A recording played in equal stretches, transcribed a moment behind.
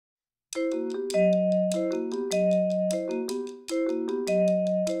Very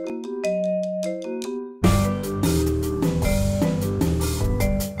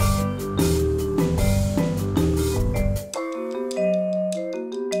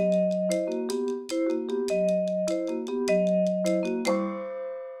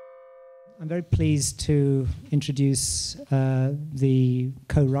pleased to introduce the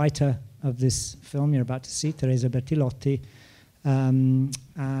co-writer of this film you're about to see, Teresa Bertilotti,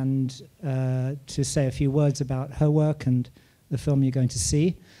 and to say a few words about her work and the film you're going to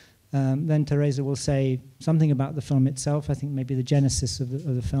see. Then Teresa will say something about the film itself, I think maybe the genesis of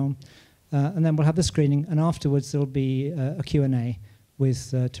the film, and then we'll have the screening, and afterwards there'll be a Q&A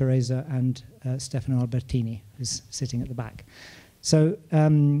with Teresa and Stefano Albertini, who's sitting at the back. So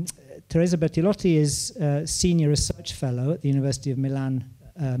Teresa Bertilotti is Senior Research Fellow at the University of Milan,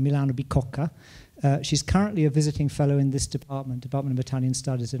 Milano Bicocca. She's currently a visiting fellow in this Department of Italian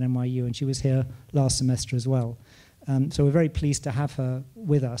Studies at NYU, and she was here last semester as well. So we're very pleased to have her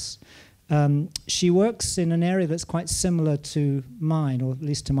with us. She works in an area that's quite similar to mine, or at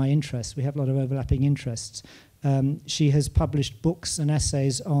least to my interests. We have a lot of overlapping interests. She has published books and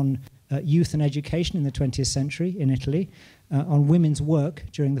essays on youth and education in the 20th century in Italy, on women's work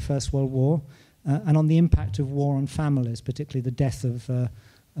during the First World War, and on the impact of war on families, particularly the death of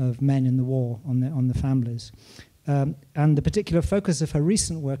men in the war on the families. And the particular focus of her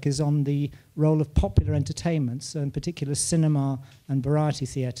recent work is on the role of popular entertainments, in particular cinema and variety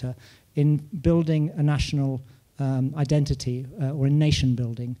theatre, in building a national identity or in nation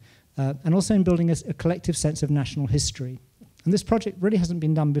building, and also in building a collective sense of national history. And this project really hasn't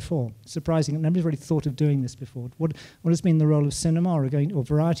been done before. Surprising, nobody's really thought of doing this before. What has been the role of cinema or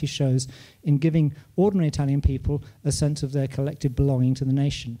variety shows in giving ordinary Italian people a sense of their collective belonging to the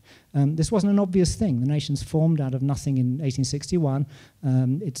nation? This wasn't an obvious thing. The nation's formed out of nothing in 1861.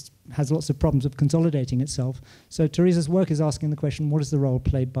 It has lots of problems of consolidating itself. So Teresa's work is asking the question, what is the role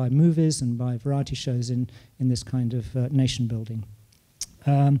played by movies and by variety shows in this kind of nation building?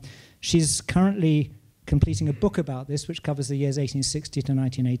 She's currently completing a book about this, which covers the years 1860 to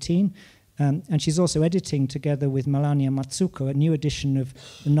 1918. And she's also editing, together with Melania Mazzucco, a new edition of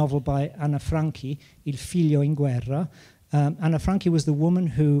the novel by Anna Franchi, Il figlio in guerra. Anna Franchi was the woman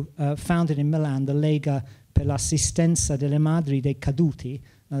who founded in Milan the Lega per l'assistenza delle madri dei caduti.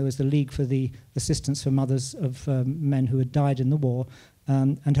 In other words, the League for the Assistance for Mothers of Men who had died in the war,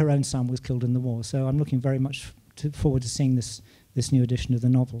 and her own son was killed in the war. So I'm looking very much forward to seeing this new edition of the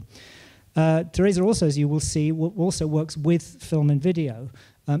novel. Teresa also, as you will see, also works with film and video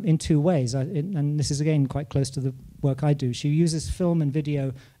in two ways, and this is again quite close to the work I do. She uses film and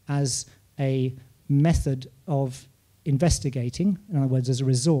video as a method of investigating, in other words, as a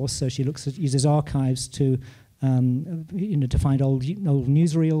resource. So she uses archives to to find old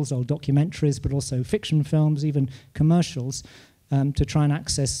newsreels, old documentaries, but also fiction films, even commercials, to try and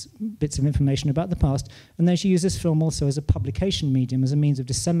access bits of information about the past. And then she uses film also as a publication medium, as a means of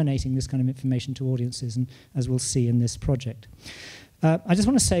disseminating this kind of information to audiences, and as we'll see in this project. I just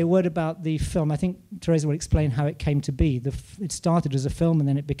want to say a word about the film. I think Teresa will explain how it came to be. It started as a film and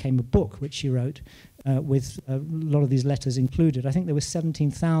then it became a book, which she wrote, with a lot of these letters included. I think there were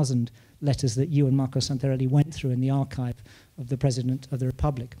 17,000 letters that you and Marco Santarelli went through in the archive of the President of the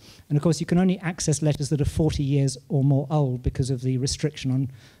Republic. And of course, you can only access letters that are 40 years or more old because of the restriction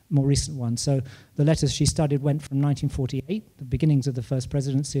on more recent ones. So the letters she studied went from 1948, the beginnings of the first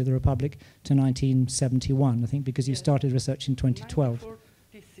presidency of the Republic, to 1971, I think, because you started research in 2012.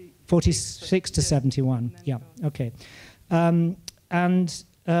 46 to 71, yeah, okay. I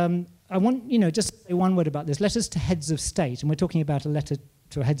want, just to say one word about this. Letters to heads of state, and we're talking about a letter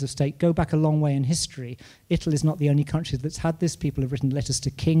to heads of state, go back a long way in history. Italy is not the only country that's had this. People have written letters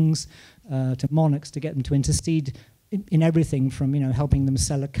to kings, to monarchs, to get them to intercede in everything from, helping them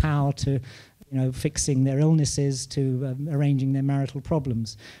sell a cow to, fixing their illnesses to arranging their marital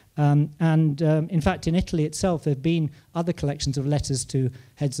problems. In fact, in Italy itself, there have been other collections of letters to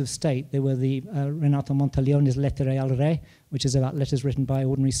heads of state. There were the Renato Montaglione's Lettera al Re, which is about letters written by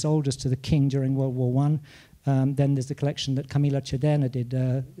ordinary soldiers to the king during World War I. Then there's the collection that Camilla Cedena did,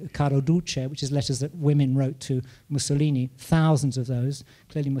 Caro Duce, which is letters that women wrote to Mussolini, thousands of those.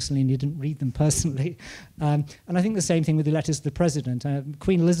 Clearly Mussolini didn't read them personally. And I think the same thing with the letters to the president.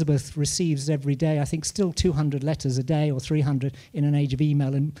 Queen Elizabeth receives every day, I think, still 200 letters a day or 300 in an age of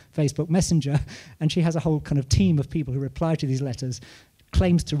email and Facebook Messenger. And she has a whole kind of team of people who reply to these letters.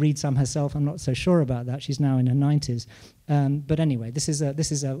 Claims to read some herself. I'm not so sure about that. She's now in her 90s. But anyway, this is a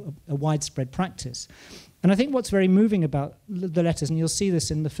widespread practice. And I think what's very moving about the letters, and you'll see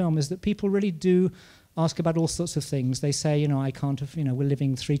this in the film, is that people really do ask about all sorts of things. They say, you know, I can't, you know, we're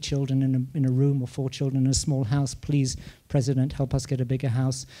living 3 children in a room or 4 children in a small house. Please, President, help us get a bigger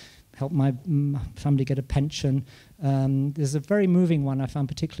house. Help my family get a pension. There's a very moving one I found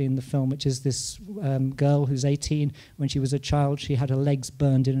particularly in the film, which is this girl who's 18. When she was a child, she had her legs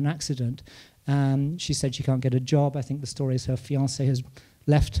burned in an accident. She said she can't get a job. I think the story is her fiancé has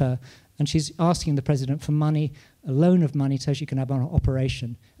left her. And she's asking the president for money, a loan of money, so she can have an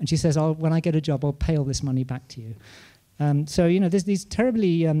operation. And she says, when I get a job, I'll pay all this money back to you. So, you know, there's these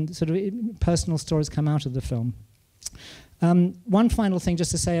terribly sort of personal stories come out of the film. One final thing just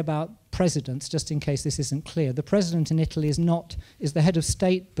to say about presidents, just in case this isn't clear. The president in Italy is the head of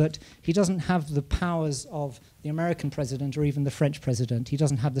state, but he doesn't have the powers of the American president or even the French president. He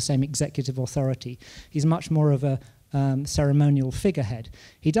doesn't have the same executive authority. He's much more of a ceremonial figurehead.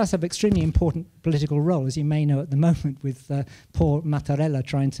 He does have extremely important political role, as you may know at the moment, with poor Mattarella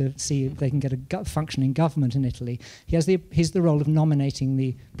trying to see if they can get a functioning government in Italy. He's the role of nominating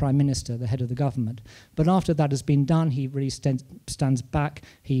the prime minister, the head of the government. But after that has been done, he really stands back.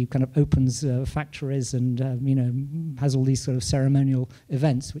 He kind of opens factories and you know, has all these sort of ceremonial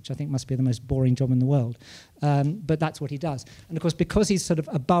events, which I think must be the most boring job in the world. But that's what he does. And of course, because he's sort of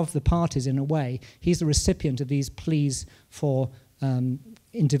above the parties in a way, he's the recipient of these pleas for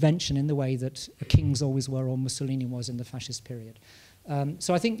intervention in the way that kings always were, or Mussolini was in the fascist period.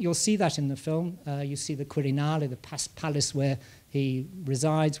 So I think you'll see that in the film. You see the Quirinale, the palace where he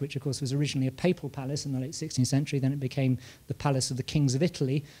resides, which of course was originally a papal palace in the late 16th century. Then it became the palace of the kings of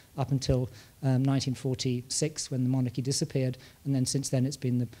Italy up until 1946 when the monarchy disappeared. And then since then it's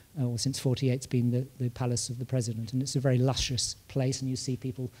been since 48 it's been the palace of the president. And it's a very luscious place, and you see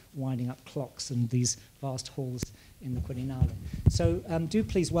people winding up clocks and these vast halls in the Quirinale. So do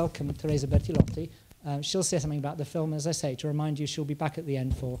please welcome Teresa Bertilotti. She'll say something about the film, as I say, to remind you she'll be back at the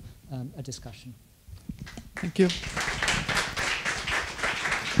end for a discussion. Thank you.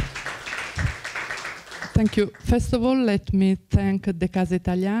 Thank you. First of all, let me thank the Casa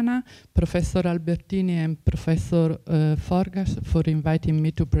Italiana, Professor Albertini and Professor Forgacs for inviting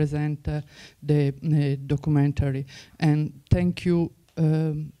me to present the documentary. And thank you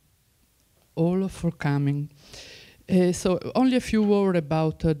all for coming. So only a few words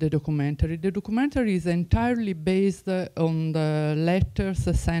about the documentary. The documentary is entirely based on the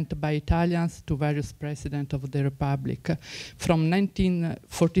letters sent by Italians to various presidents of the Republic from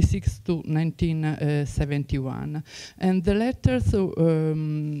 1946 to 1971. And the letters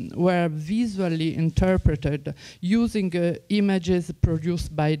were visually interpreted using images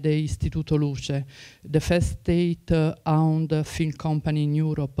produced by the Istituto Luce, the first state-owned film company in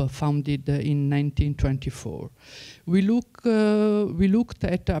Europe founded in 1924. We looked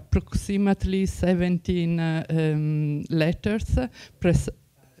at approximately 17 letters,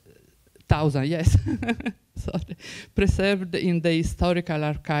 1,000, yes, sorry, preserved in the historical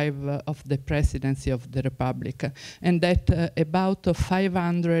archive of the Presidency of the Republic, and that about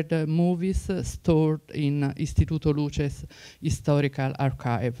 500 movies stored in Istituto Luce's historical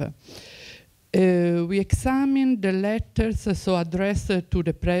archive. We examined the letters addressed to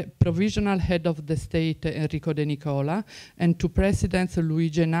the provisional head of the state, Enrico De Nicola, and to presidents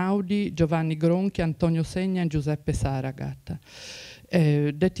Luigi Einaudi, Giovanni Gronchi, Antonio Segna, and Giuseppe Saragat.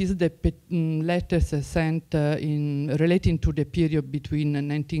 That is the letters sent relating to the period between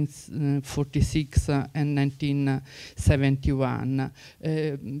 1946 and 1971.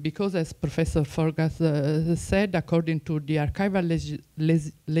 Because as Professor Forgacs said, according to the archival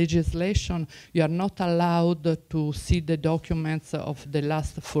legislation, you are not allowed to see the documents of the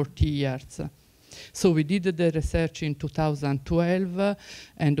last 40 years. So we did the research in 2012,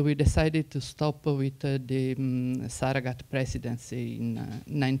 and we decided to stop with the Saragat presidency in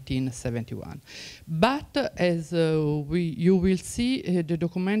 1971. But as you will see, the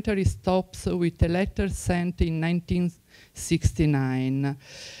documentary stops with a letter sent in 1969.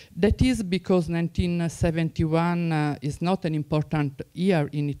 That is because 1971 is not an important year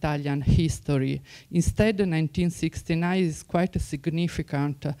in Italian history. Instead, 1969 is quite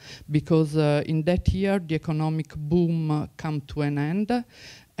significant because in that year the economic boom came to an end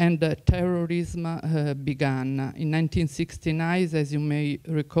and terrorism began. In 1969, as you may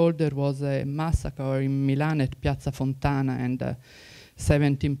recall, there was a massacre in Milan at Piazza Fontana, and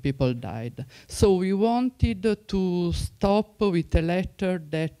 17 people died. So we wanted to stop with a letter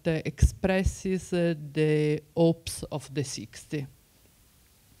that expresses the hopes of the 60s.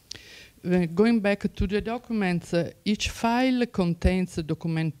 Going back to the documents, each file contains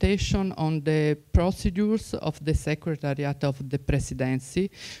documentation on the procedures of the Secretariat of the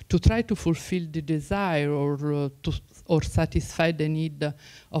Presidency to try to fulfill the desire or satisfy the need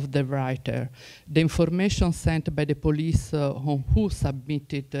of the writer. The information sent by the police on who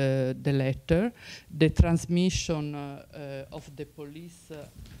submitted the letter, the transmission of the police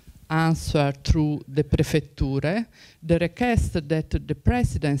answer through the prefetture, the request that the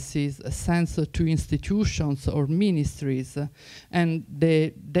presidencies sends to institutions or ministries, and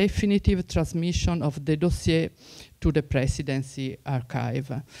the definitive transmission of the dossier to the presidency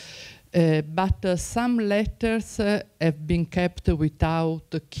archive. But some letters have been kept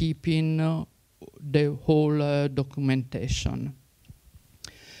without keeping the whole documentation.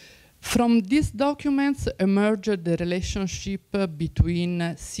 From these documents emerged the relationship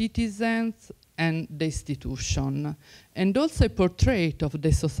between citizens and the institution, and also a portrait of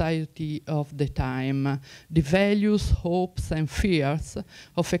the society of the time, the values, hopes, and fears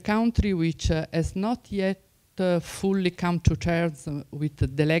of a country which has not yet fully come to terms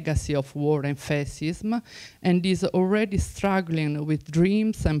with the legacy of war and fascism, and is already struggling with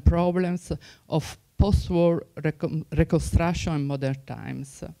dreams and problems of post-war reconstruction in modern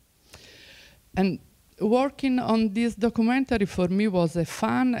times. And working on this documentary for me was a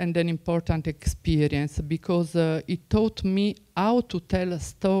fun and an important experience because it taught me how to tell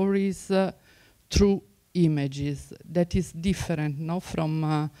stories through images. That is different, no,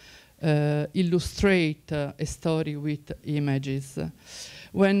 from illustrate a story with images.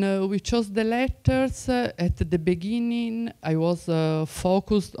 When we chose the letters, at the beginning, I was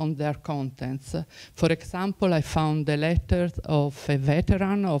focused on their contents. For example, I found the letters of a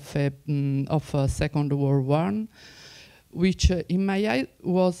veteran of Second World War, which in my eye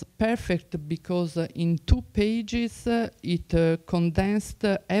was perfect because in 2 pages it condensed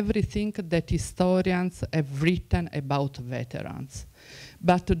everything that historians have written about veterans.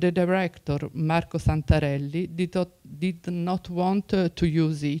 But the director, Marco Santarelli, did not want to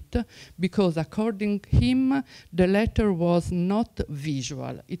use it because, according to him, the letter was not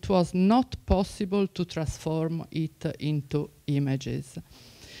visual. It was not possible to transform it into images.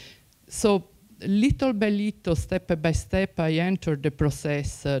 So, little by little, step by step, I entered the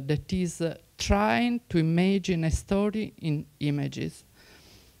process that is trying to imagine a story in images.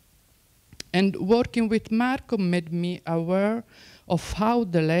 And working with Marco made me aware of how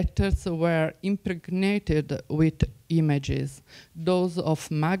the letters were impregnated with images, those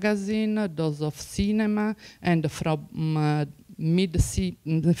of magazine, those of cinema, and from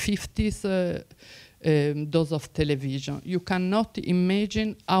mid-50s, those of television. You cannot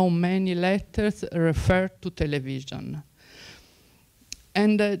imagine how many letters refer to television.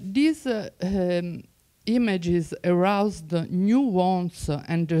 And these images aroused new wants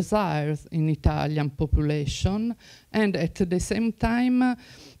and desires in Italian population, and at the same time,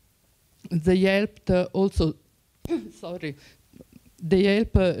 they helped also, they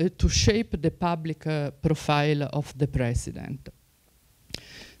help to shape the public profile of the president.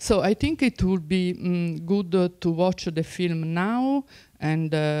 So I think it would be good to watch the film now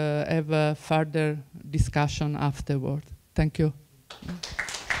and have a further discussion afterward. Thank you.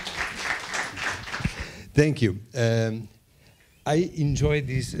 Thank you. I enjoyed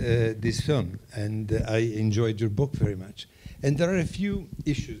this film, and I enjoyed your book very much. And there are a few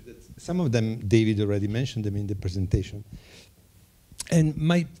issues that some of them David already mentioned them in the presentation. And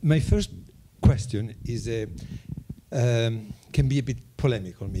my first question is can be a bit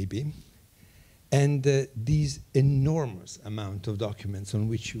polemical, maybe. And these enormous amount of documents on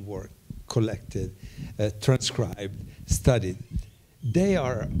which you work, collected, transcribed, studied, they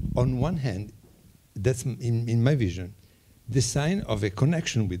are, on one hand, that's in my vision, the sign of a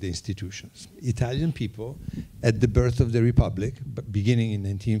connection with the institutions. Italian people, at the birth of the Republic, beginning in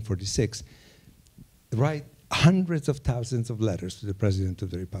 1946, write hundreds of thousands of letters to the President of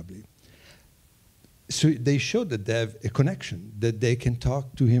the Republic. So they show that they have a connection, that they can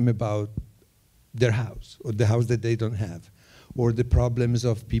talk to him about their house, or the house that they don't have, or the problems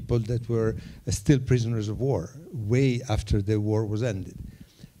of people that were still prisoners of war, way after the war was ended.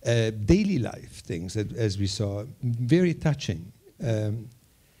 Daily life things, as we saw, very touching.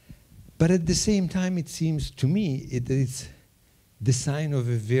 But at the same time, it seems to me it's the sign of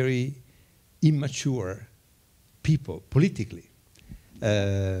a very immature people, politically,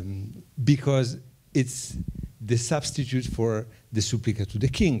 because it's the substitute for the supplica to the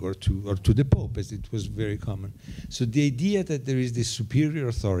king or to the Pope, as it was very common. So the idea that there is this superior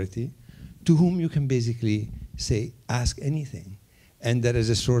authority to whom you can basically say, ask anything, and that is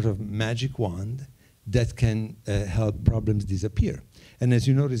a sort of magic wand that can help problems disappear. And as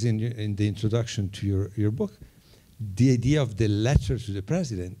you notice in the introduction to your book, the idea of the letter to the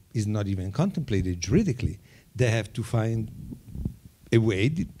president is not even contemplated juridically. They have to find a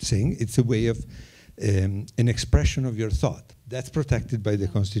way, saying it's a way of an expression of your thought. That's protected by the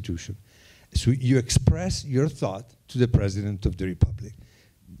Constitution. So you express your thought to the President of the Republic.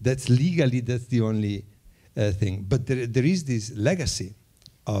 That's legally, that's the only thing. But there is this legacy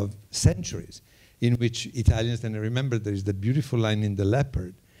of centuries in which Italians, and I remember there is that beautiful line in The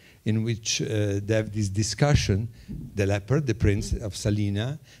Leopard, in which they have this discussion, the leopard, the prince of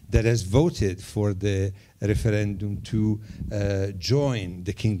Salina, that has voted for the referendum to join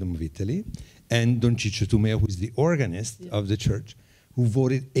the Kingdom of Italy, and Don Ciccio Tumeo, who is the organist of the church, who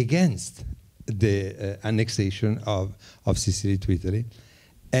voted against the annexation of Sicily to Italy.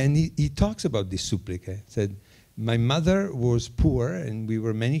 And he talks about this supplica. He said, my mother was poor and we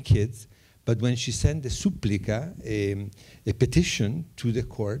were many kids, but when she sent the supplica, a petition to the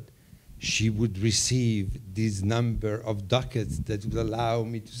court, she would receive this number of ducats that would allow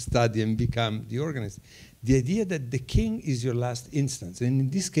me to study and become the organist. The idea that the king is your last instance, and in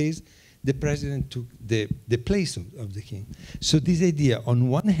this case, the president took the place of the king. So this idea, on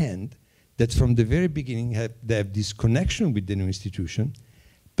one hand, that from the very beginning they have this connection with the new institution,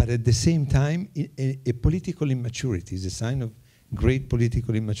 but at the same time, a political immaturity is a sign of great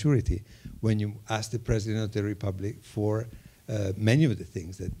political immaturity when you ask the President of the Republic for many of the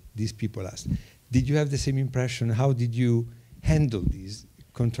things that these people asked. Did you have the same impression? How did you handle these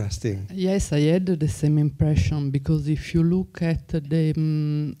contrasting? Yes, I had the same impression, because if you look at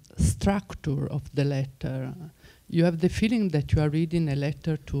the structure of the letter, you have the feeling that you are reading a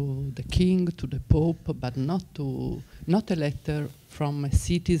letter to the king, to the pope, but not a letter from a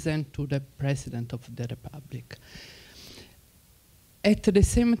citizen to the president of the republic. At the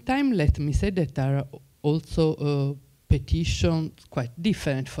same time, let me say that there are also petitions quite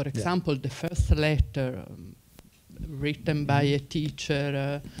different. For example, the first letter written by a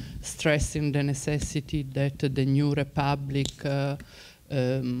teacher stressing the necessity that the new republic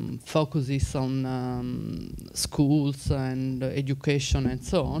focuses on schools and education and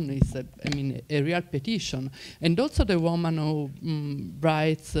so on. It's a real petition. And also the woman who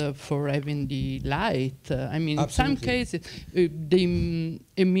writes for having the light. In some cases, the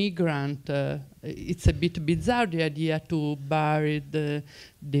immigrant, it's a bit bizarre, the idea to bury the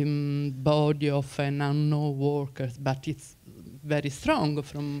body of an unknown worker, but it's very strong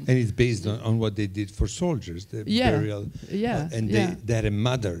from... And it's based on what they did for soldiers, the burial. They had a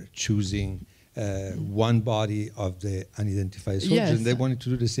mother choosing one body of the unidentified soldiers, and they wanted to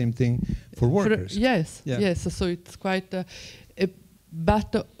do the same thing for workers. Yes, so it's quite...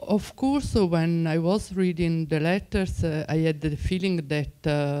 but of course, when I was reading the letters, I had the feeling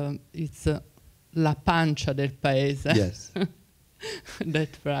that it's la pancia del paese. Yes. That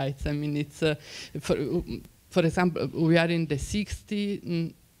writes. It's... For example, we are in the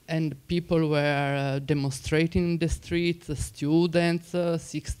 60s and people were demonstrating in the streets, students,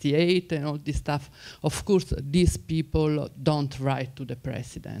 68 and all this stuff. Of course, these people don't write to the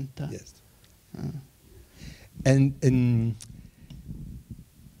president. Yes. And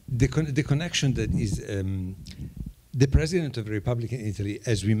the connection that is, the president of the Republic in Italy,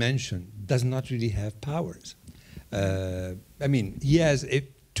 as we mentioned, does not really have powers. He has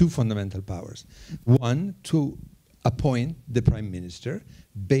two fundamental powers. One, to appoint the prime minister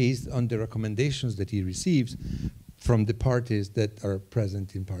based on the recommendations that he receives from the parties that are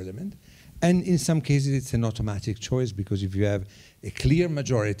present in parliament. And in some cases, it's an automatic choice, because if you have a clear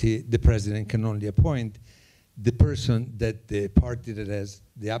majority, the president can only appoint the person that the party that has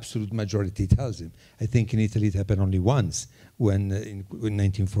the absolute majority tells him. I think in Italy it happened only once, when in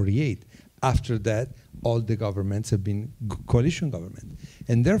 1948. After that, all the governments have been coalition government.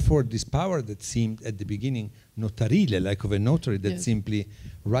 And therefore, this power that seemed at the beginning notarile, like of a notary that simply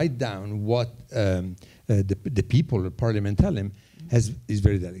write down what the people or parliament tell him, is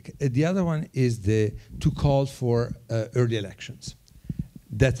very delicate. The other one is to call for early elections.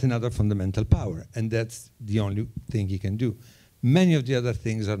 That's another fundamental power, and that's the only thing he can do. Many of the other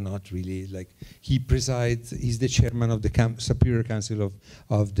things are not really, like, he presides, he's the chairman of the Superior Council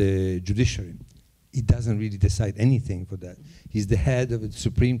of the Judiciary. He doesn't really decide anything for that. He's the head of the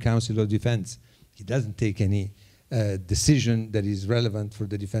Supreme Council of Defense. He doesn't take any decision that is relevant for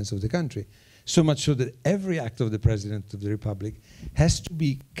the defense of the country. So much so that every act of the President of the Republic has to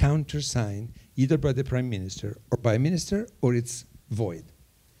be countersigned either by the Prime Minister or by a minister, or it's void.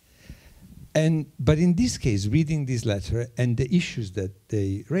 But in this case, reading this letter and the issues that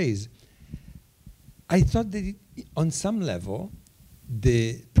they raise, I thought that on some level,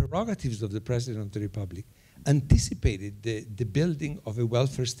 the prerogatives of the President of the Republic anticipated the building of a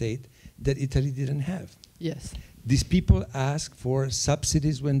welfare state that Italy didn't have. Yes. These people ask for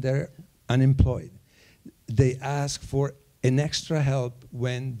subsidies when they're unemployed. They ask for an extra help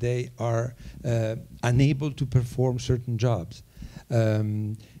when they are unable to perform certain jobs.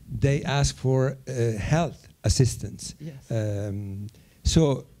 They ask for health assistance. Yes.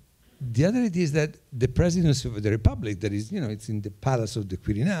 So the other idea is that the presidency of the Republic, that is, it's in the Palace of the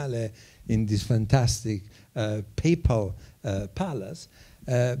Quirinale, in this fantastic papal palace,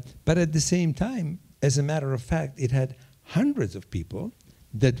 but at the same time, as a matter of fact, it had hundreds of people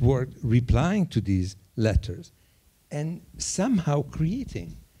that were replying to these letters and somehow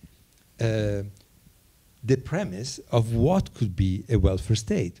creating the premise of what could be a welfare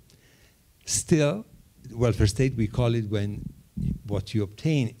state. Still, welfare state, we call it when what you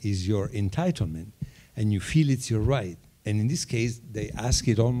obtain is your entitlement and you feel it's your right. And in this case, they ask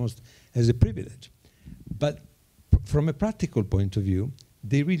it almost as a privilege. But from a practical point of view,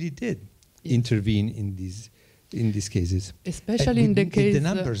 they really did intervene in these cases. Especially in the case... The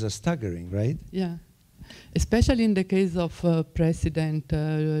numbers are staggering, right? Yeah. Especially in the case of President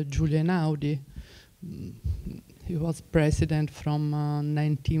Giulio Einaudi. He was president from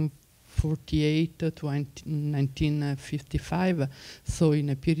 1948 to 1955, so in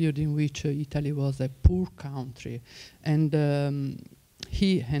a period in which Italy was a poor country. And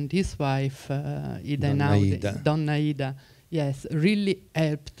he and his wife, Donna Ida, yes, really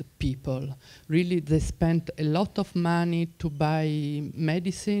helped people. Really, they spent a lot of money to buy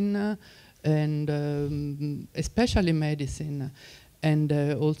medicine, and especially medicine, and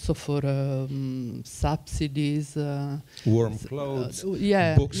also for subsidies. Warm clothes,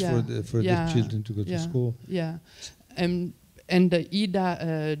 books for the children to go to school. Yeah, and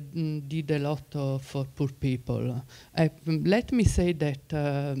Ida did a lot for poor people. Let me say that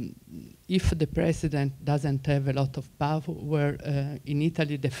if the president doesn't have a lot of power, in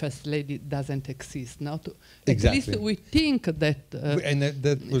Italy the first lady doesn't exist. At least we think that... and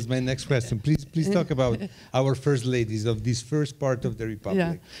that was my next question. Please talk about our first ladies of this first part of the Republic.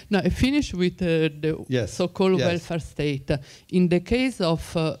 Yeah. No, I finish with the so-called welfare state. In the case of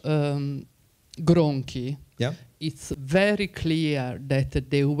Gronchi, it's very clear that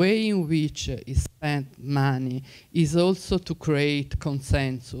the way in which he spent money is also to create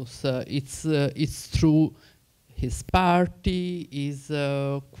consensus. It's through his party, is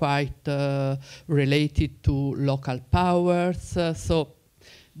quite related to local powers. So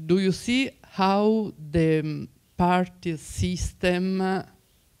do you see how the party system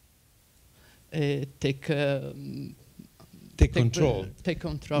take control? Take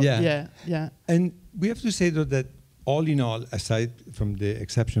control, yeah. And we have to say, though, that all in all, aside from the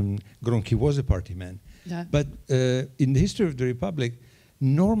exception, Gronchi was a party man. Yeah. But in the history of the Republic,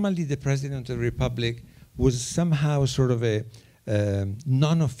 normally the president of the Republic was somehow sort of a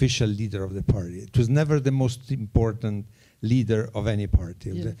non-official leader of the party. It was never the most important leader of any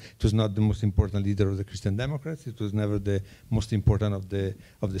party. Yeah. It was not the most important leader of the Christian Democrats. It was never the most important of the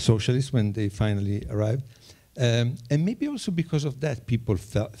socialists when they finally arrived. And maybe also because of that, people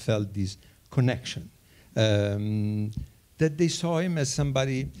felt this connection, that they saw him as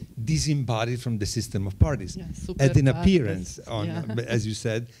somebody disembodied from the system of parties. Yeah, at an appearance, as you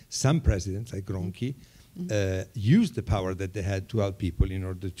said, some presidents, like Gronchi, used the power that they had to help people in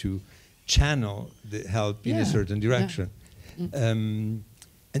order to channel the help in a certain direction. Yeah.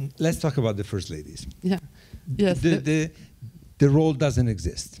 And let's talk about the first ladies. Yeah. Yes. The role doesn't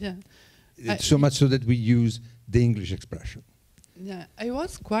exist. Yeah. So much so that we use the English expression. Yeah, I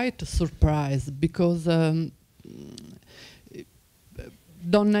was quite surprised because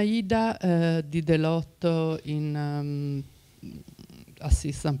Donna Ida did a lot in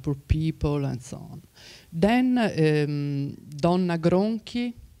assistance for people and so on. Then Donna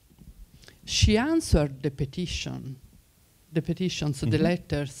Gronchi, she answered the petitions, the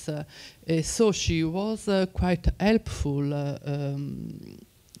letters, so she was quite helpful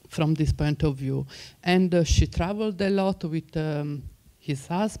from this point of view. And she traveled a lot with his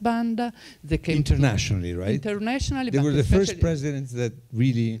husband. They came internationally, right? Internationally. They were the first presidents that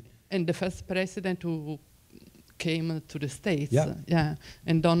really... And the first president who came to the States. Yeah.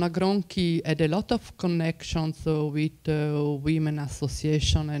 And Donna Gronchi had a lot of connections with women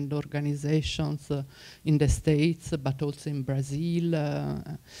association and organizations in the States, but also in Brazil.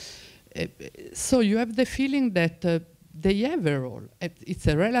 So you have the feeling that they have a role. It's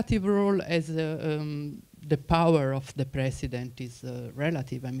a relative role, as the power of the president is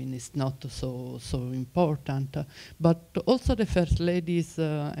relative. I mean, it's not so important. But also the first ladies,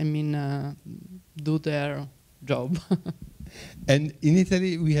 do their job. And in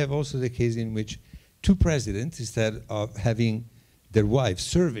Italy, we have also the case in which two presidents, instead of having their wives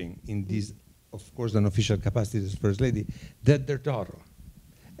serving in these, of course, unofficial capacities as First Lady, that their daughter.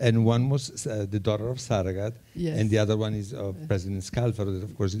 And one was the daughter of Saragat, Yes. and the other one is of President Scalfaro, that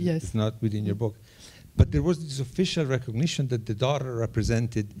of course Yes. is not within your book. But there was this official recognition that the daughter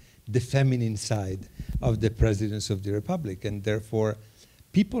represented the feminine side of the presidents of the Republic, and therefore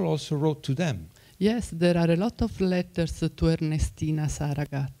people also wrote to them. Yes, there are a lot of letters to Ernestina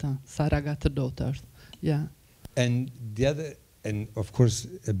Saragat daughter. Yeah. And the other, and of course,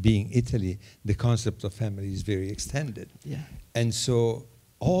 being Italy, the concept of family is very extended. Yeah. And so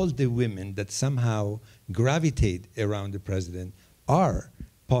all the women that somehow gravitate around the president are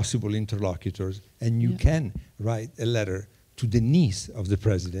possible interlocutors, and you can write a letter to the niece of the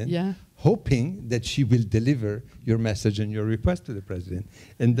president, hoping that she will deliver your message and your request to the president.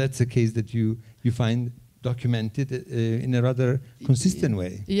 And that's a case that you find documented in a rather consistent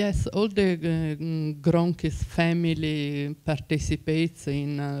way. Yes, all the Gronkis family participates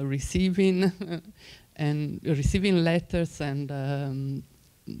in receiving letters, and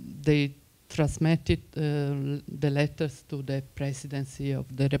they transmitted the letters to the presidency of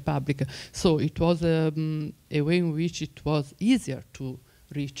the Republic. So it was a way in which it was easier to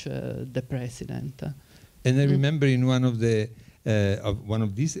reach the president. And I remember in one of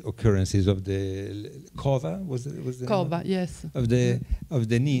these occurrences of the Cova, was the Cova, name? yes. Of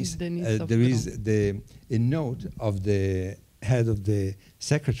the niece, there is a note of the head of the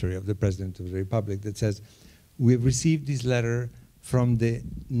secretary of the president of the Republic that says, "We have received this letter from the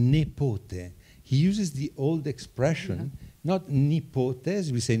nipote." He uses the old expression, not nipote,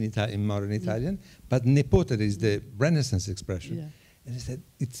 as we say in modern Italian, but nipote, that is the Renaissance expression. Yeah. And he said,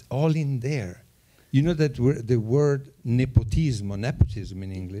 it's all in there. You know that the word nepotismo, nepotism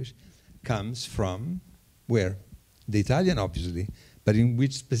in English, comes from where? The Italian, obviously, but in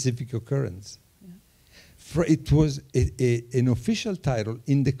which specific occurrence? Yeah. It was an official title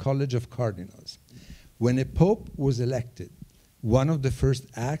in the College of Cardinals. When a pope was elected, one of the first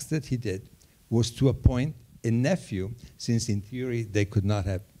acts that he did was to appoint a nephew, since in theory they could not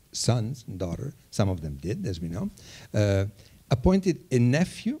have sons and daughters, some of them did, as we know, appointed a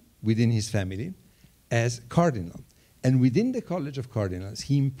nephew within his family as cardinal. And within the College of Cardinals,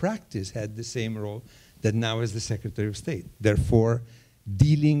 he in practice had the same role that now as the Secretary of State, therefore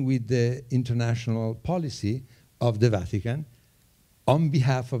dealing with the international policy of the Vatican on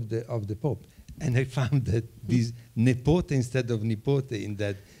behalf of the Pope. And I found that these nepote instead of nipote in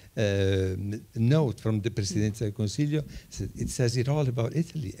that note from the Presidenza del Consiglio, it says it all about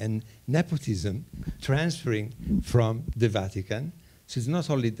Italy and nepotism transferring from the Vatican. So it's not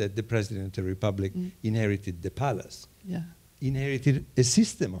only that the President of the Republic inherited the palace, inherited a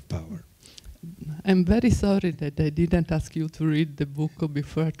system of power. I'm very sorry that I didn't ask you to read the book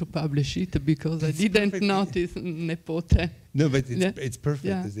before to publish it, because I didn't notice nepote. No, but it's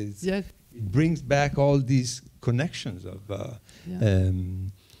perfect. Yeah. It brings back all these connections of...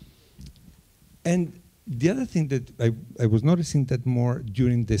 and the other thing that I was noticing that more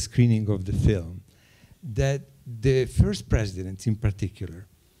during the screening of the film, that the first presidents in particular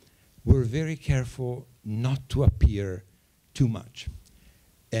were very careful not to appear too much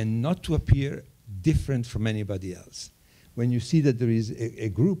and not to appear different from anybody else. When you see that there is a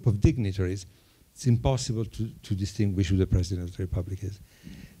group of dignitaries, it's impossible to distinguish who the President of the Republic is.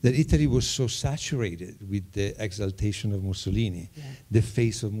 That Italy was so saturated with the exaltation of Mussolini, the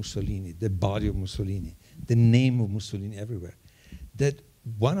face of Mussolini, the body of Mussolini, the name of Mussolini everywhere, that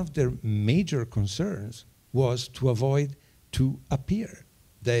one of their major concerns was to avoid to appear.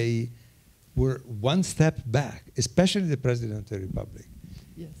 They were one step back, especially the President of the Republic.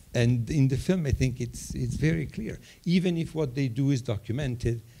 Yes. And in the film, I think it's very clear. Even if what they do is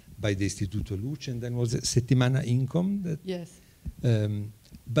documented by the Istituto Luce, and then was it Settimana Income? That, yes.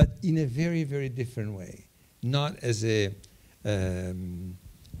 But in a very, very different way. Not as a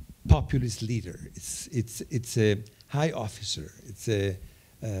populist leader. It's a high officer. It's a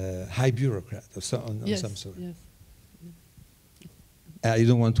high bureaucrat of some sort. Yes. I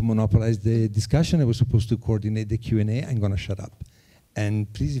don't want to monopolize the discussion. I was supposed to coordinate the Q&A. I'm going to shut up.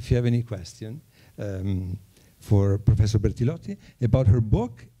 And please, if you have any question for Professor Bertilotti about her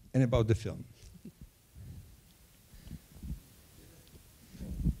book and about the film.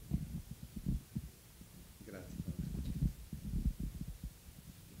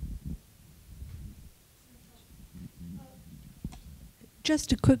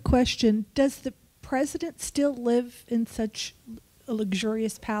 Just a quick question. Does the president still live in such a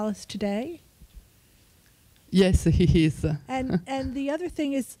luxurious palace today? Yes, he is. And the other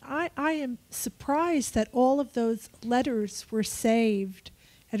thing is, I am surprised that all of those letters were saved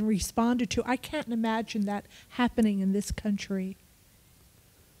and responded to. I can't imagine that happening in this country.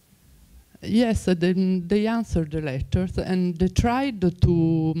 Yes, then they answered the letters and they tried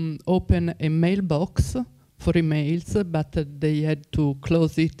to open a mailbox for emails, but they had to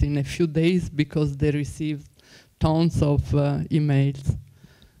close it in a few days because they received tons of emails.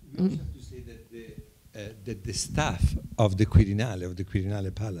 We also have to say that the staff of the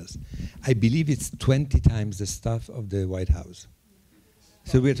Quirinale Palace, I believe it's 20 times the staff of the White House.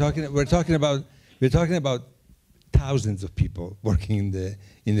 So we're talking about thousands of people working in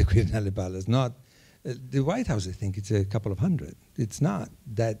the Quirinale Palace. Not the White House. I think it's a couple of hundred. It's not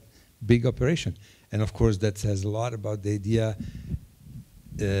that big operation, and of course that says a lot about the idea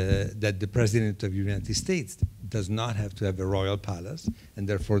that the President of the United States does not have to have a royal palace, and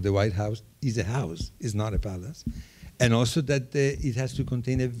therefore the White House is a house, is not a palace, and also that it has to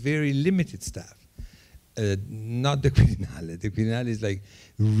contain a very limited staff. Not the Quirinale. The Quirinale is like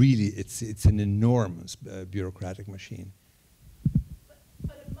really, it's an enormous bureaucratic machine.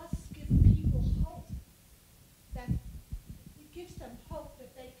 But it must give people hope. That it gives them hope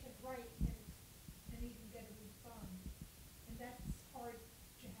that they can write and even get a refund. And that's hard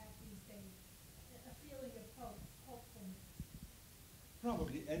to have these days. A feeling of hope, hopefulness.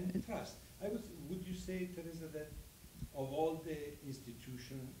 Probably, and trust. Would you say, Teresa, that of all the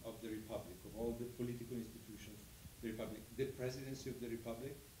institutions of the Republic, of all the political institutions of the Republic, the presidency of the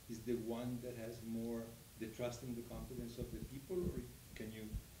Republic is the one that has more the trust and the confidence of the people, or can you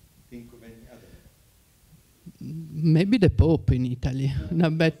think of any other? Maybe the Pope in Italy. No,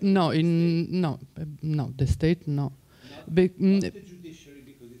 but no, the state, no. Not the judiciary,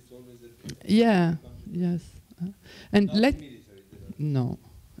 because it's always a... Yeah, yes. And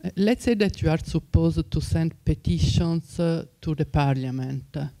let's say that you are supposed to send petitions to the parliament.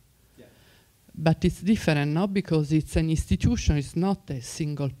 Yeah. But it's different, no? Because it's an institution, it's not a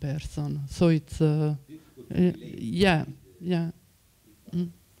single person. So it's, yeah.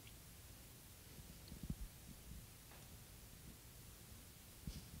 Mm.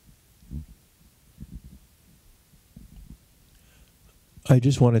 I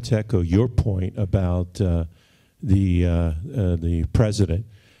just wanted to echo your point about the president.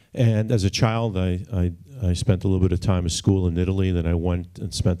 And as a child, I spent a little bit of time at school in Italy, then I went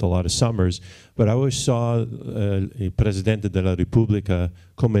and spent a lot of summers, but I always saw il Presidente della Repubblica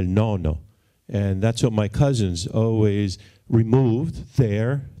come il nonno. And that's what my cousins always removed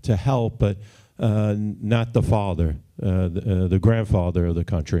there to help, but not the father, the grandfather of the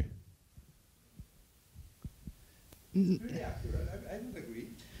country. Very accurate. I would agree.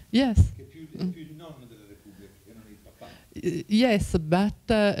 Yes. Yes, but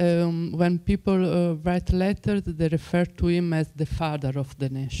when people write letters, they refer to him as the father of the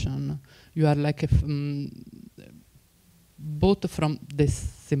nation. You are like both from the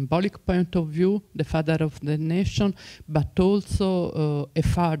symbolic point of view, the father of the nation, but also a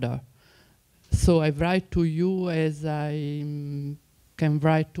father. So I write to you as I can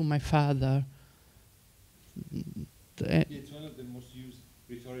write to my father. It's one of the most used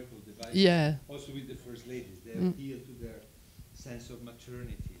rhetorical devices. Yeah. Also with the first ladies, they appeal to their sense of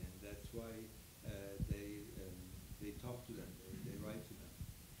maternity, and that's why they talk to them, they write to them.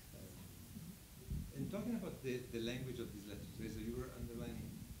 And talking about the language of these letters, Teresa, you were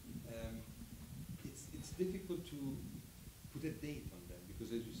underlining, it's difficult to put a date on them,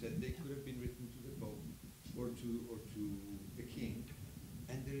 because as you said, they could have been written to the Pope or to the king,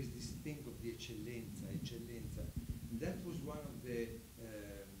 and there is this thing of the eccellenza. And that was one of the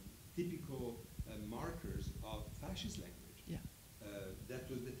typical markers of fascist language. Yeah. That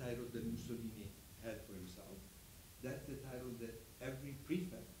was the title that Mussolini had for himself. That's the title that every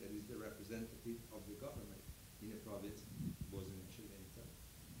prefect, that is the representative of the government in a province, was an eccellenza.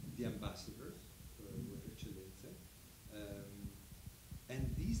 The ambassadors were eccellenza.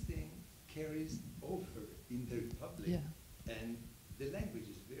 And this thing carries over in the Republic. Yeah. And the language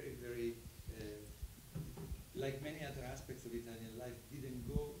is very, very, like many other aspects of Italian life, didn't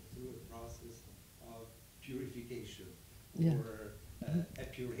go through a process of purification or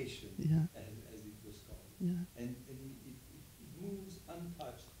epuration, as it was called. Yeah. And it moves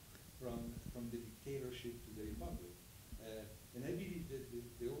untouched from the dictatorship to the Republic. And I believe that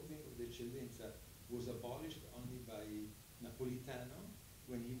the whole thing of the eccellenza was abolished only by Napolitano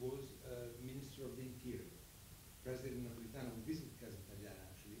when he was Minister of the Interior. President Napolitano, who visited Casa Italiana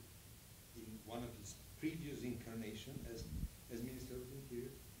actually, in one of his previous incarnation as Minister of the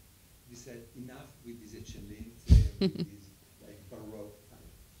Interior, he said, enough with this eccellenza, with these like baroque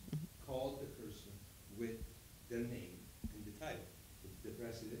titles. Call the person with their name and the title. It's the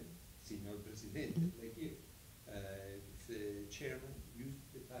President, Signor Presidente, like you. It's the chairman, use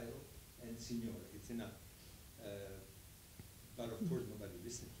the title and Signore. It's enough. But of course, nobody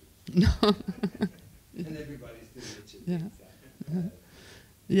listens to it. No. And everybody's doing it. Yeah.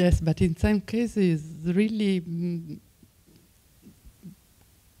 Yes, but in some cases, really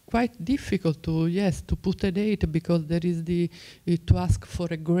quite difficult to put a date, because there is to ask for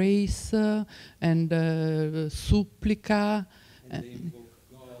a grace and supplica. And they invoke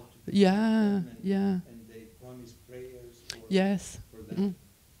God. Yeah. And they promise prayers for, Yes. for them.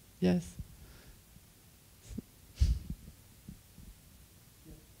 Yes.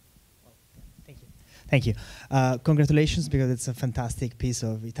 Thank you. Congratulations, because it's a fantastic piece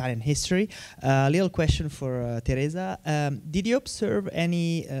of Italian history. Little question for Teresa. Did you observe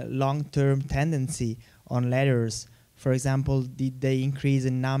any long-term tendency on letters? For example, did they increase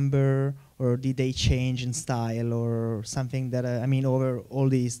in number, or did they change in style, or something that, I mean, over all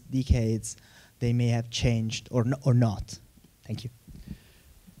these decades, they may have changed or not? Thank you.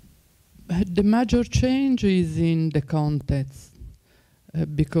 The major change is in the context.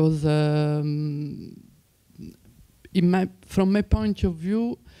 Because from my point of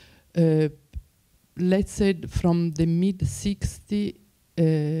view, let's say from the mid-60s,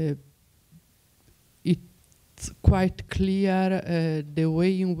 it's quite clear the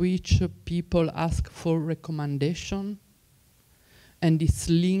way in which people ask for recommendation, and it's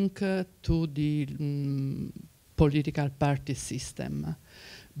linked to the political party system.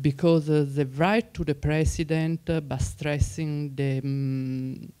 Because the right to the president, by stressing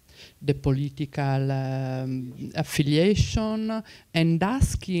the political affiliation, and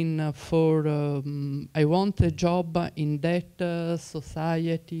asking for, I want a job in that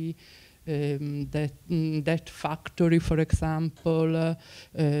society, that factory, for example,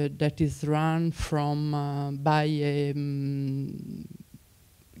 that is run from by a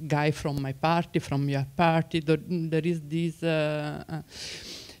guy from my party, from your party. There is this.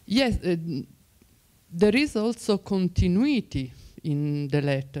 Yes, there is also continuity in the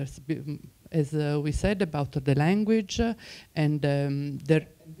letters, as we said, about the language and the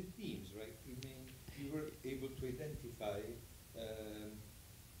themes, right? You were able to identify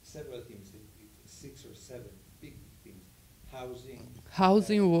several themes, 6 or 7 big themes: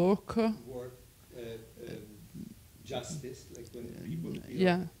 housing, work, justice, like when people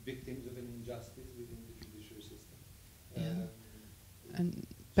feel victims of an injustice within the judiciary system, and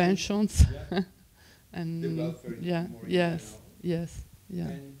pensions, and the welfare. Yes.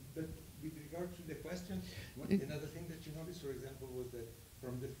 But with regard to the question, another thing that you noticed, for example, was that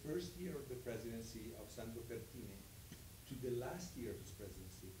from the first year of the presidency of Sandro Pertini to the last year of his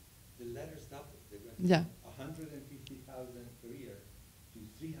presidency, the letters doubled. They went from 150,000 per year to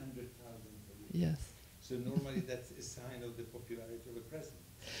 300,000 per year. Yes. So normally that's a sign of the popularity of a president.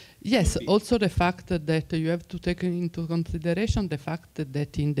 Yes, also the fact that you have to take into consideration the fact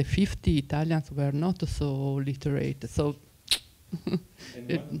that in the 50s Italians were not so literate. So and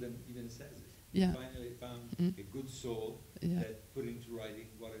one of them even says it. Yeah. Finally found a good soul that put into writing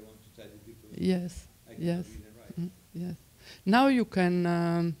what I want to tell you, because I can read and write. Yes. Now you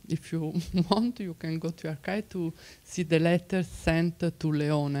can, if you want, you can go to your archive to see the letters sent to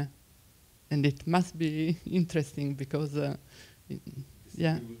Leone. And it must be interesting, because He was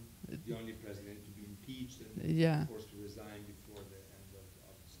the only president to be impeached and forced to resign before the end of the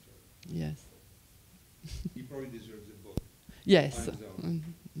office term. Yes. He probably deserves a book. Yes. I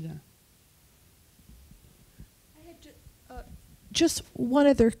had just one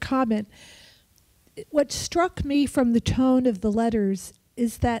other comment. What struck me from the tone of the letters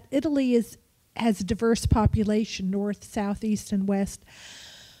is that Italy has a diverse population, north, south, east, and west.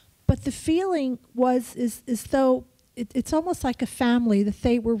 But the feeling is as though it's almost like a family, that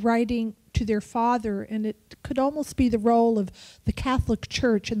they were writing to their father, and it could almost be the role of the Catholic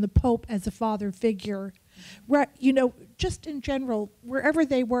Church and the Pope as a father figure. Right, just in general, wherever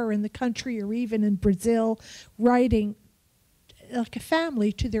they were in the country or even in Brazil, writing like a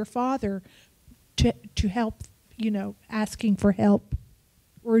family to their father to help, asking for help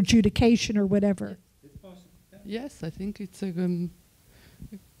or adjudication or whatever. Yes, I think it's a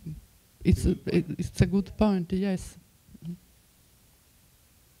it's a good point. Yes.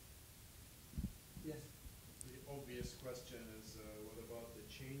 Yes. The obvious question is, what about the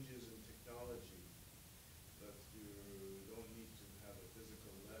changes in technology, that you don't need to have a physical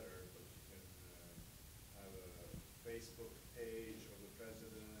letter, but you can have a Facebook page of the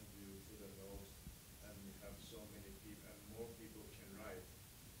president, you put a note, and you have so many people, and more people can write.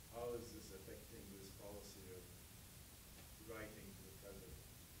 How is this affecting this policy of writing to the president?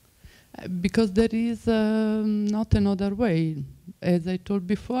 Because there is not another way. as I told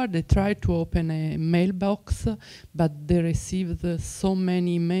before, they tried to open a mailbox, but they received so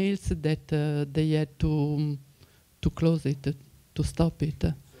many emails that they had to close it, to stop it.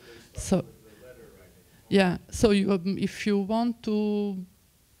 So yeah, so you, if you want to,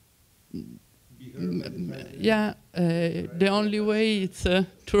 yeah, the only way is to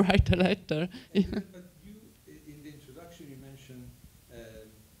write a letter. But you, in the introduction, you mentioned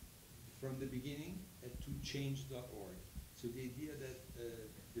from the beginning to change.org. So the idea that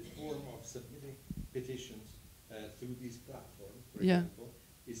the form of submitting petitions through these platforms, for example,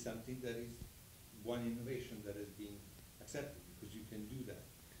 is something that is one innovation that has been accepted because you can do that.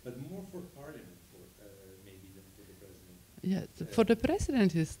 But more for Parliament, maybe than for the President. Yes, for the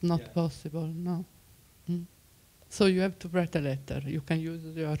President it's not possible, no. So you have to write a letter. You can use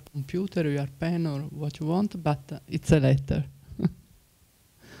your computer, your pen, or what you want, but it's a letter.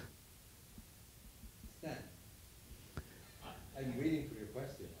 Stan, I'm waiting for your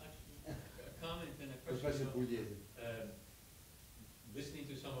question. A comment and a Professor question. Pugliese. Listening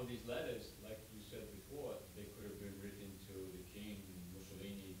to some of these letters, like you said before, they could have been written to the king,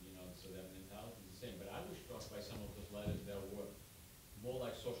 Mussolini, you know, so that mentality is the same. But I was struck by some of those letters that were more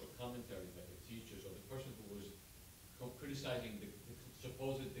like social commentaries, like the teachers or the person who was criticizing the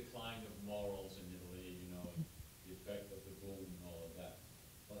supposed decline of morals in Italy, you know, the effect of the boom and all of that.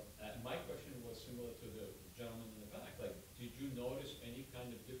 But my question was similar to the gentleman in the back. Like, did you notice any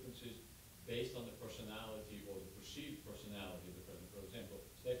kind of differences based on the personality or the perceived personality of the president? For example,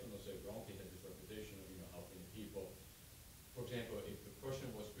 Stefano said Gronchi had this reputation of, you know, helping people. For example, if the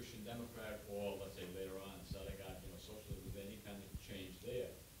person was Christian Democrat or, let's say, later on, Saragat, you know, socialist, with any kind of change there.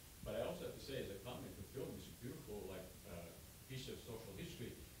 But I also have to say, as a comment, the film is a beautiful, like, piece of social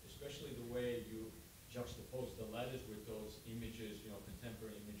history, especially the way you juxtapose the letters with those images, you know,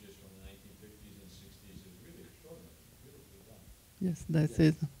 contemporary images from the 1950s and 60s. Is really extraordinary, beautifully done. Yes, that's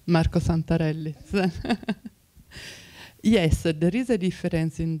it. Marco Santarelli. Yes, there is a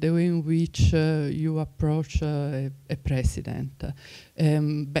difference in the way in which you approach a president.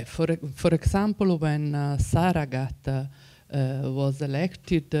 But for example, when Saragat was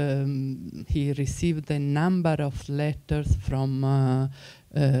elected, he received a number of letters from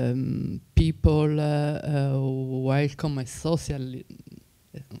people who welcome a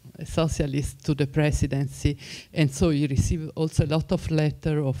socialist to the presidency, and so he received also a lot of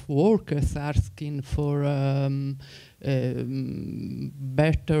letters of workers asking for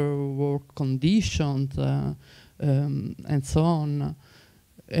better work conditions and so on.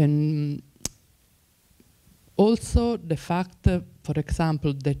 And also the fact, for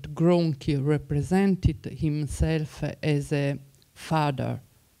example, that Gronchi represented himself as a father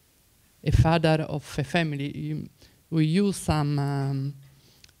of a family. We use some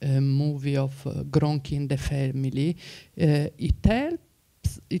movie of Gronchi in the family. It helped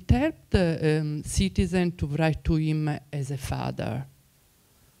citizens to write to him as a father,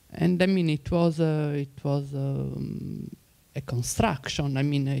 and I mean it was a construction. I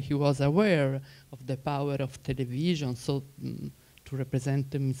mean he was aware of the power of television, so to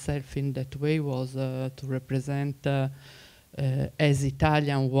represent himself in that way was to represent as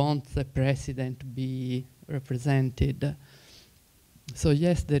Italian wants the president to be represented. So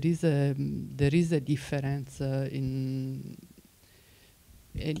yes, there is a difference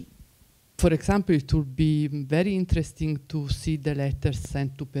for example, it would be very interesting to see the letters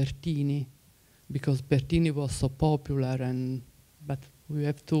sent to Bertini, because Bertini was so popular, but we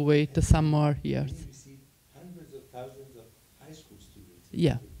have to wait some more years. We received hundreds of thousands of high school students.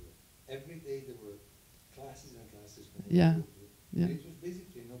 Yeah. Every day there were classes and classes. Yeah. Yeah. It was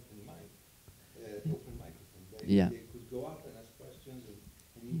basically an open mic, open microphone. They could go up and ask questions, and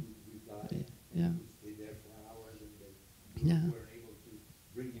he would reply. Yeah. And he would stay there for hours, and they weren't able to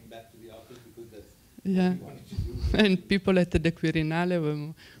bring him back to the office because that's what he wanted to do. And people at the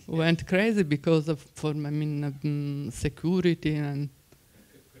Quirinale went crazy because of security and.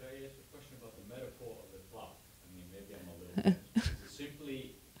 Could I ask a question about the metaphor of the clock? I mean, maybe I'm a little. Is it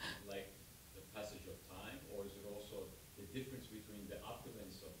simply like the passage of time, or is it also the difference between the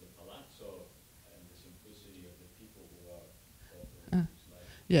opulence of the palazzo and the simplicity of the people who are offering this life?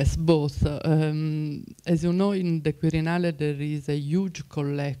 Yes, both. As you know, in the Quirinale there is a huge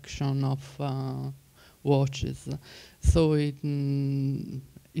collection of watches. So it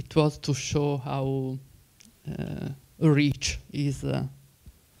was to show how rich is the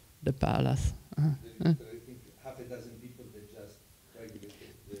palace. So I think half a dozen people that just regulate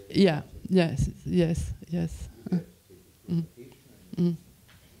the Yeah, yes.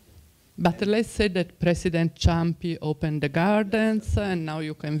 But let's say that President Ciampi opened the gardens, and now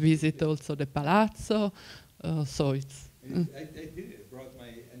you can visit also the palazzo. So And I did it. I brought my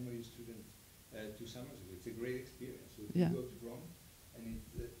NYU student 2 summers ago. It's a great experience. So Yeah. you go to Rome, and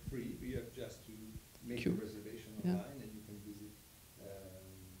it's free. You have just to make Queue. a reservation Yeah. online, and you can visit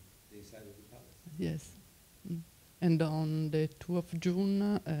the inside of the palace. Yes. And on the 2nd of June,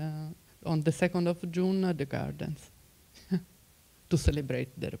 on the 2nd of June, the gardens, to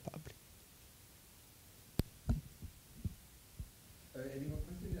celebrate the Republic. Any more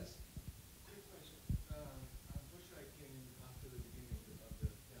questions? Yes. Quick question. Unfortunately, I came in after the beginning of the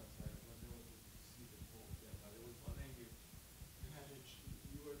film, so I wasn't able to see the full film. But I was wondering if you had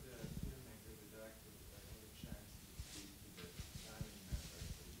you were the filmmaker, the director, that had a chance to speak to the family members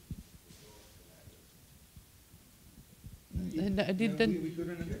who wrote the letters. And I No, didn't. we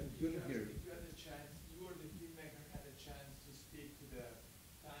couldn't hear you. If you had a chance, you or the filmmaker had a chance to speak to the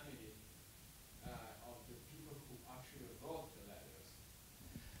family of the people who actually wrote the letters.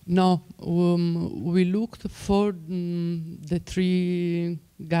 No, we looked for the 3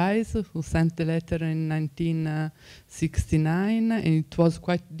 guys who sent the letter in 1969, and it was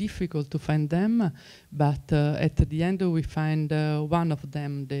quite difficult to find them. But at the end, we find one of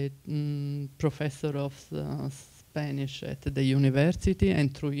them, the professor of Spanish at the university,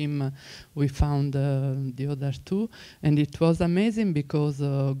 and through him we found the other 2. And it was amazing because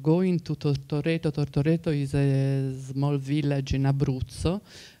going to Tortoreto is a small village in Abruzzo,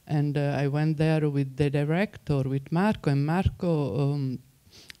 and I went there with the director, with Marco, and Marco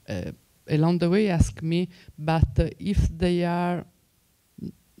along the way asked me, but if they are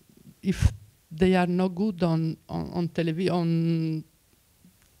no good on television,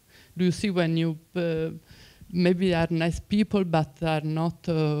 do you see when you maybe are nice people but are not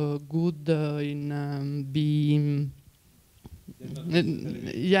good in being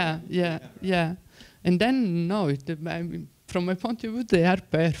yeah, and then no, I mean, from my point of view they are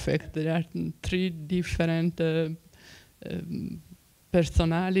perfect. There are 3 different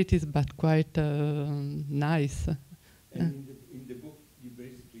personalities, but quite nice. And in the book, you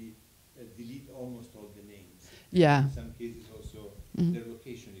basically delete almost all the names. Yeah. In some cases also their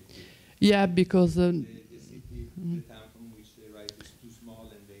location is clear. Yeah, because The city, the town from which they write is too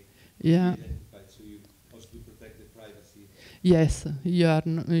small, and they yeah. identified, so you also to protect the privacy. Yes, you are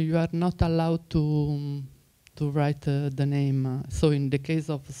not allowed to write the name. So in the case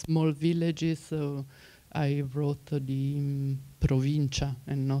of small villages, I wrote the provincia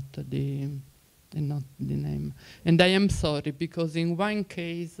and not the name. And I am sorry because in one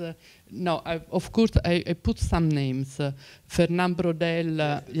case, of course I put some names. Fernand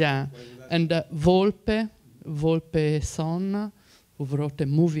Brodel, yeah, and Volpe son, who wrote a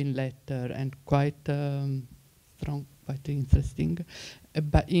moving letter and quite strong, quite interesting.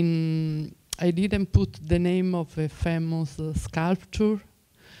 But I didn't put the name of a famous sculptor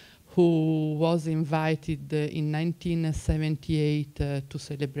who was invited in 1978 to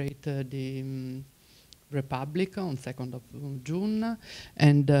celebrate the Republic on 2nd of June,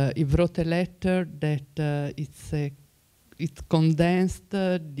 and he wrote a letter that it condensed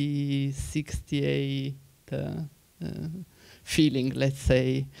the 68 feeling, let's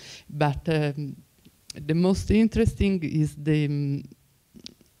say. But the most interesting is the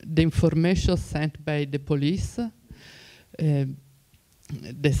information sent by the police.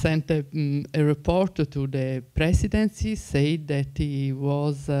 They sent a report to the presidency, said that he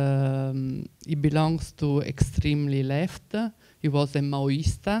belongs to extremely left. He was a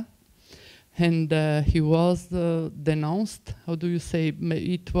Maoista, and he was denounced. How do you say?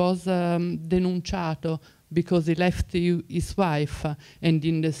 It was denunciato because he left his wife, and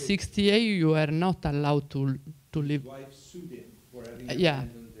in the 68 you are not allowed to live. His wife sued him for having Yeah.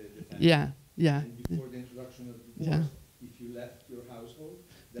 abandoned the family. Yeah, yeah. And before the introduction of divorce, Yeah. if you left your household,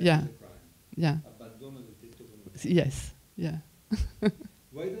 that Yeah. is a crime. Yeah. Abbandono del tetto con un- Yes. Yeah.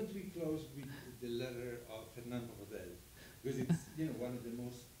 Why don't we close with the letter of Fernando Brodel? Because it's one of the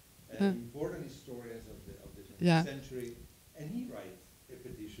most important historians of the 20th Yeah. century, and he writes a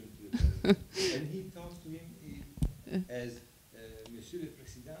petition to the president, and he talks to him as Monsieur le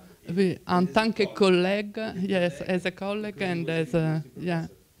Président. Oui, en and as tant a que colleague. collègue, yes, as a colleague Because he and was as a, university yeah.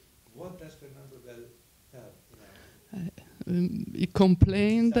 professor. What does Fernando Brodel tell? He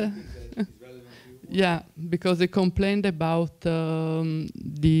complained, Something that is relevant to you? yeah, because he complained about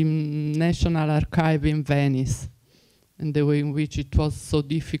the National Archive in Venice and the way in which it was so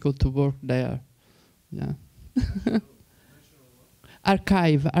difficult to work there. Yeah.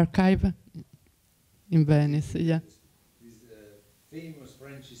 Archive in Venice, yeah. This famous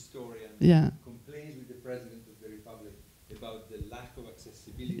French historian Yeah. complains with the President of the Republic about the lack of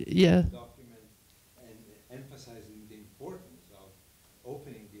accessibility Yeah. of the document, and emphasizing the importance of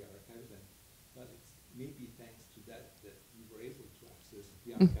opening the archives. And well, it's maybe thanks to that you were able to access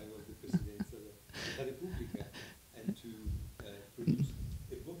the archive of the Presidenza della Repubblica and to produce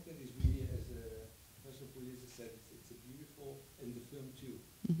a book that is really, as Professor Pugliese said, it's a beautiful, and the film too,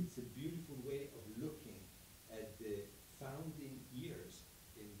 it's a beautiful way of looking at the founding years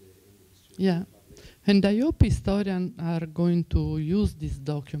in the history of the Republic. And I hope historians are going to use these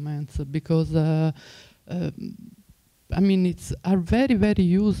documents because, I mean, are very, very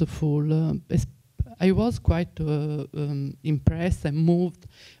useful. I was quite impressed and moved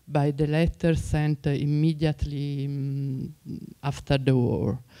by the letter sent immediately after the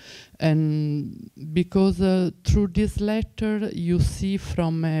war. And because through this letter, you see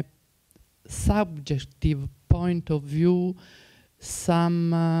from a subjective point of view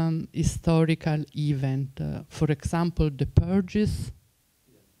some historical event. For example, the purges,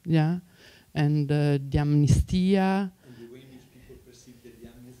 and the amnestia. And the way in which people perceived that the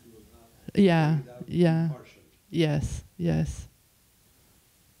amnesty was not impartial. Yes.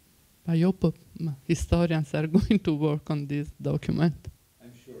 I hope historians are going to work on this document.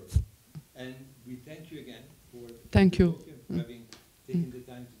 I'm sure. And we thank you again for Thank you. having taken the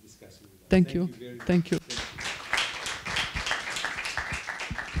time to discuss it with us. Thank you. Very much. Thank you.